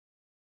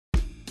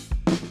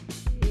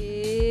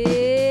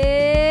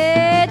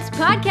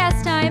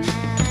Podcast time!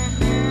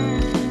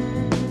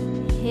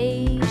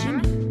 Hey,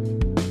 Jimmy.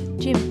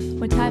 Jim,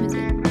 what time is it?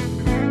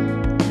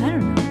 I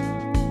don't know.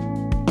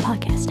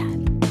 Podcast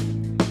time.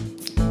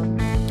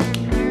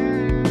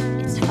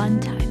 It's fun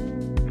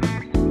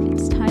time.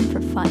 It's time for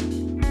fun.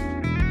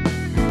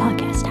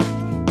 Podcast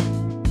time.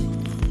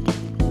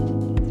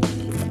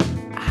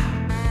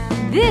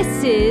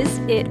 This is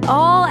It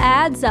All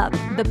Adds Up,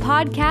 the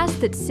podcast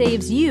that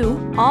saves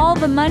you all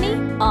the money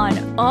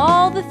on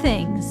all the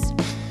things.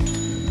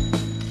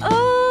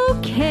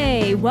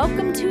 Okay,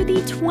 welcome to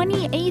the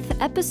 28th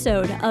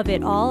episode of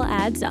It All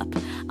Adds Up.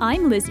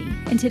 I'm Lizzie,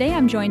 and today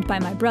I'm joined by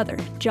my brother,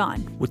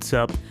 John. What's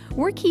up?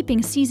 We're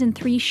keeping Season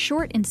 3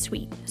 short and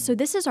sweet, so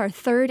this is our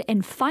third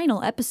and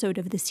final episode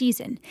of the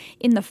season.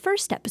 In the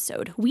first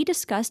episode, we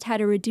discussed how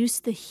to reduce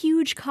the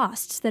huge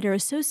costs that are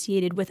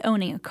associated with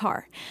owning a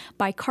car.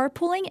 By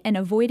carpooling and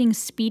avoiding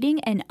speeding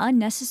and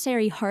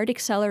unnecessary hard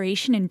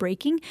acceleration and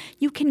braking,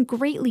 you can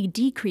greatly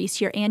decrease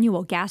your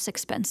annual gas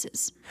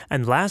expenses.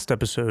 And last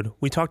episode,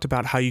 we talked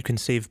about how you can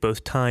save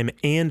both time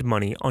and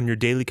money on your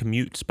daily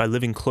commutes by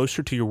living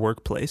closer to your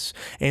workplace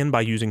and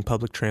by using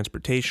public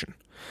transportation.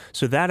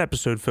 So that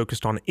episode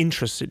focused on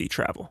intra-city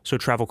travel, so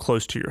travel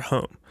close to your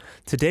home.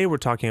 Today we're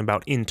talking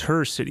about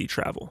inter-city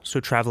travel, so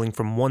traveling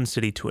from one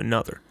city to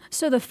another.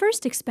 So the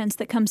first expense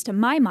that comes to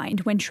my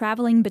mind when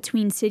traveling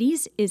between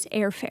cities is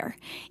airfare.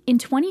 In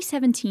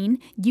 2017,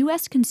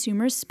 U.S.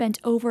 consumers spent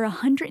over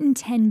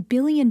 $110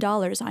 billion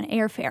on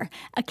airfare,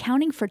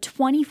 accounting for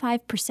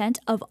 25%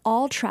 of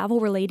all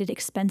travel-related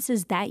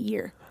expenses that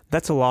year.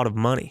 That's a lot of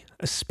money,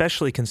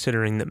 especially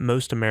considering that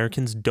most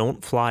Americans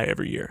don't fly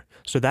every year,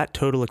 so that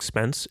total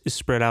expense is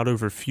spread out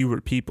over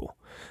fewer people.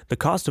 The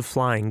cost of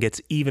flying gets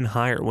even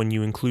higher when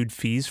you include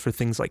fees for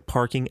things like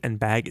parking and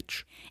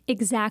baggage.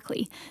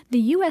 Exactly. The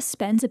U.S.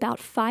 spends about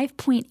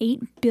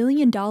 $5.8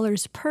 billion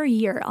per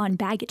year on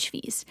baggage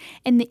fees,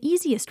 and the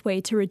easiest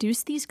way to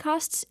reduce these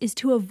costs is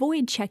to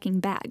avoid checking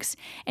bags.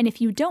 And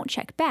if you don't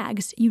check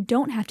bags, you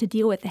don't have to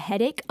deal with the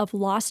headache of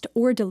lost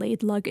or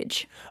delayed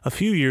luggage. A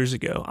few years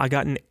ago, I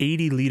got an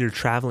 80-liter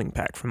traveling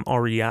pack from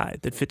REI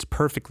that fits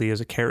perfectly as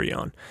a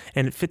carry-on,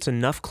 and it fits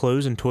enough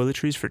clothes and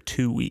toiletries for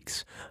 2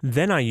 weeks.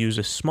 Then I use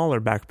a smaller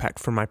backpack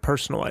for my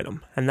personal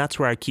item, and that's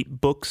where I keep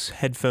books,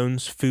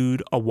 headphones,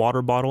 food, a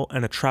water bottle,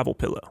 and a travel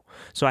pillow.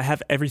 So I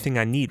have everything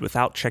I need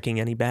without checking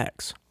any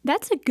bags.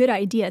 That's a good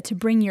idea to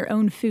bring your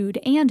own food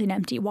and an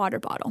empty water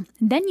bottle.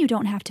 Then you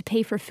don't have to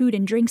pay for food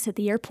and drinks at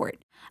the airport.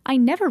 I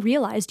never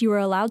realized you were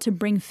allowed to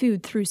bring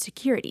food through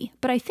security,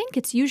 but I think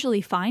it's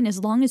usually fine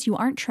as long as you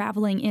aren't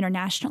traveling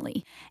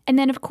internationally. And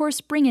then, of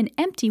course, bring an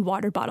empty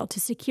water bottle to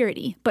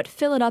security, but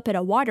fill it up at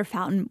a water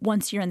fountain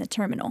once you're in the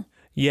terminal.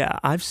 Yeah,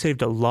 I've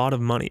saved a lot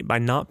of money by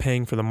not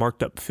paying for the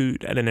marked up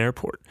food at an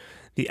airport.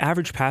 The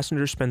average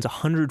passenger spends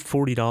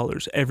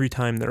 $140 every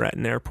time they're at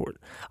an airport.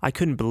 I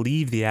couldn't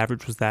believe the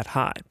average was that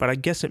high, but I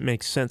guess it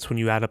makes sense when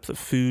you add up the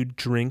food,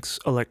 drinks,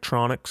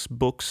 electronics,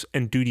 books,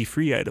 and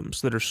duty-free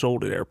items that are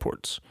sold at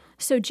airports.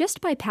 So just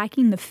by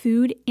packing the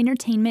food,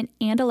 entertainment,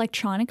 and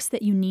electronics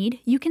that you need,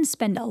 you can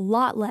spend a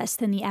lot less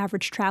than the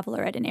average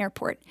traveler at an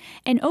airport.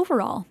 And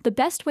overall, the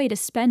best way to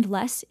spend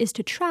less is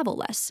to travel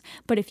less.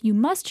 But if you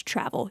must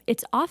travel,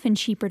 it's often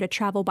cheaper to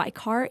travel by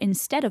car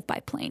instead of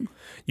by plane.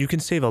 You can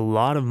save a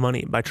lot of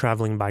money by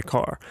traveling by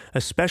car,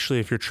 especially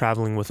if you're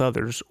traveling with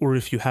others or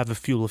if you have a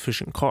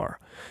fuel-efficient car.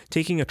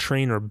 Taking a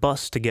train or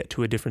bus to get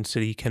to a different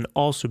city can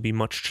also be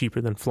much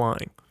cheaper than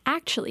flying.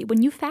 Actually,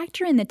 when you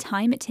factor in the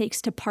time it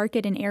takes to park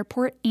at an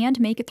airport and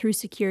make it through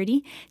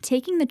security,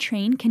 taking the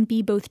train can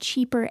be both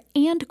cheaper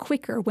and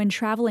quicker when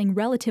traveling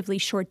relatively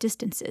short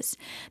distances.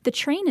 The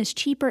train is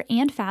cheaper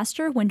and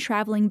faster when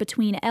traveling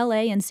between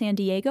LA and San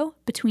Diego,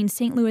 between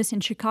St. Louis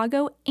and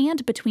Chicago,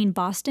 and between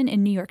Boston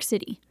and New York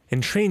City.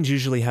 And trains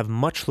usually have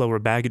much lower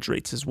baggage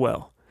rates as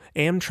well.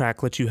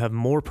 Amtrak lets you have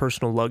more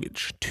personal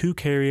luggage, 2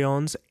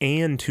 carry-ons,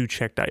 and 2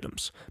 checked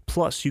items.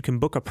 Plus, you can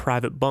book a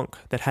private bunk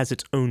that has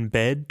its own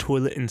bed,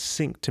 toilet, and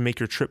sink to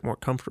make your trip more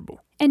comfortable.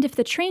 And if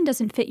the train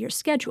doesn't fit your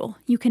schedule,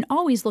 you can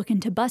always look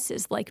into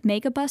buses like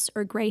Megabus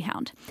or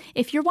Greyhound.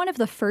 If you're one of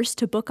the first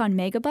to book on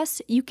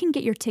Megabus, you can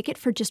get your ticket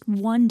for just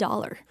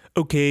 $1.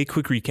 Okay,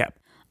 quick recap.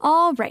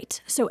 All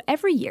right, so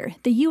every year,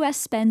 the U.S.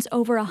 spends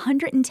over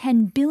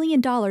 $110 billion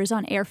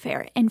on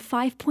airfare and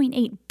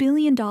 $5.8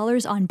 billion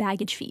on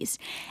baggage fees.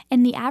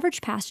 And the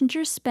average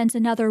passenger spends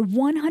another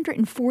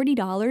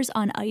 $140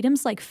 on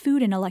items like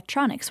food and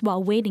electronics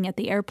while waiting at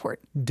the airport.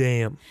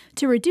 Damn.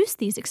 To reduce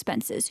these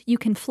expenses, you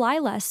can fly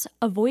less,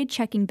 avoid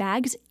checking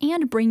bags,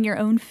 and bring your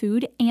own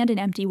food and an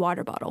empty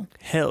water bottle.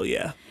 Hell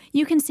yeah.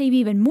 You can save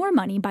even more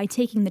money by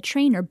taking the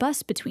train or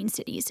bus between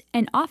cities,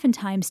 and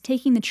oftentimes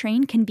taking the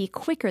train can be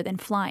quicker than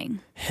flying.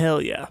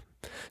 Hell yeah.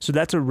 So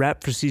that's a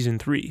wrap for Season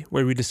 3,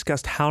 where we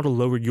discussed how to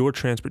lower your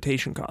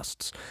transportation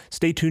costs.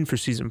 Stay tuned for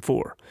Season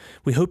 4.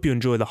 We hope you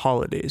enjoy the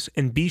holidays,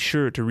 and be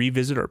sure to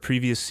revisit our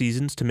previous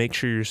seasons to make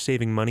sure you're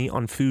saving money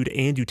on food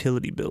and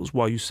utility bills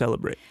while you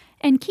celebrate.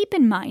 And keep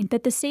in mind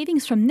that the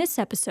savings from this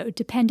episode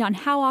depend on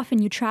how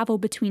often you travel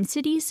between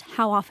cities,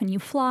 how often you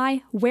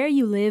fly, where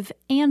you live,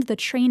 and the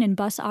train and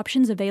bus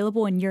options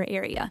available in your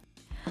area.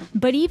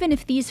 But even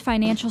if these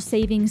financial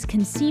savings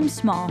can seem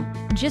small,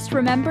 just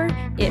remember,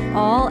 it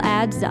all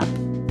adds up.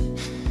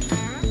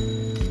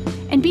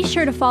 And be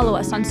sure to follow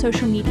us on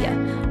social media.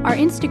 Our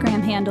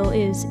Instagram handle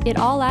is It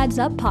All Adds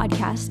Up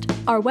Podcast.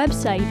 Our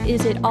website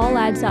is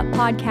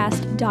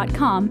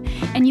italladdsuppodcast.com,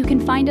 and you can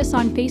find us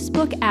on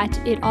Facebook at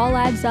It All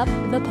Adds Up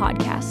the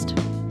Podcast.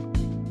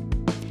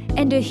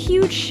 And a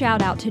huge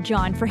shout out to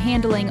John for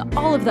handling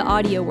all of the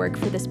audio work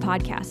for this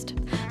podcast.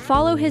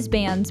 Follow his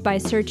bands by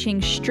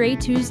searching Stray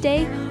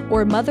Tuesday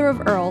or Mother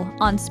of Earl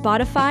on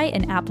Spotify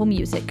and Apple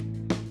Music.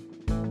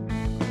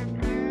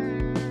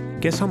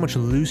 Guess how much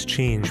loose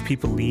change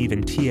people leave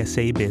in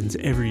TSA bins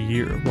every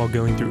year while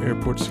going through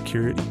airport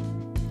security?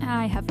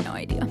 I have no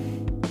idea.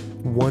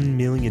 $1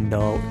 million.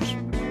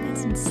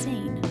 That's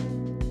insane.